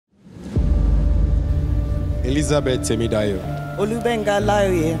Elizabeth Temidayo, Olubenga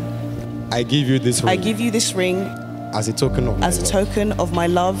Laoye, I give you this ring. I give you this ring as a token of my as a love. token of my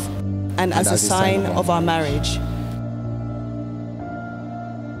love and as a sign of our marriage.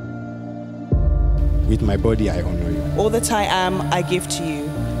 With my body, I honor you. All that I am, I give to you.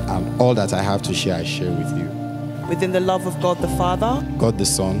 And all that I have to share, I share with you. Within the love of God the Father, God the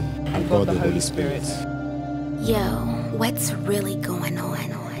Son, and God the Holy Spirit. Yo, what's really going on?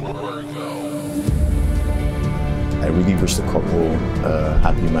 I really wish the couple a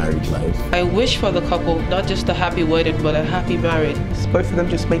happy married life. I wish for the couple not just a happy wedding, but a happy marriage. Both of them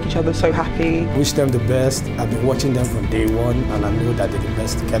just make each other so happy. Wish them the best. I've been watching them from day one, and I know that they're the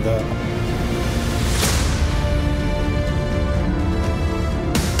best together.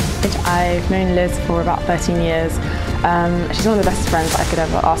 I've known Liz for about 13 years. She's one of the best friends I could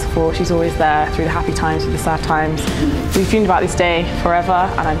ever ask for. She's always there through the happy times, through the sad times. We've dreamed about this day forever,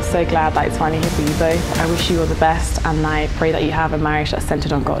 and I'm so glad that it's finally here for you both. I wish you all the best, and I pray that you have a marriage that's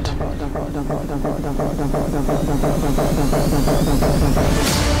centered on God.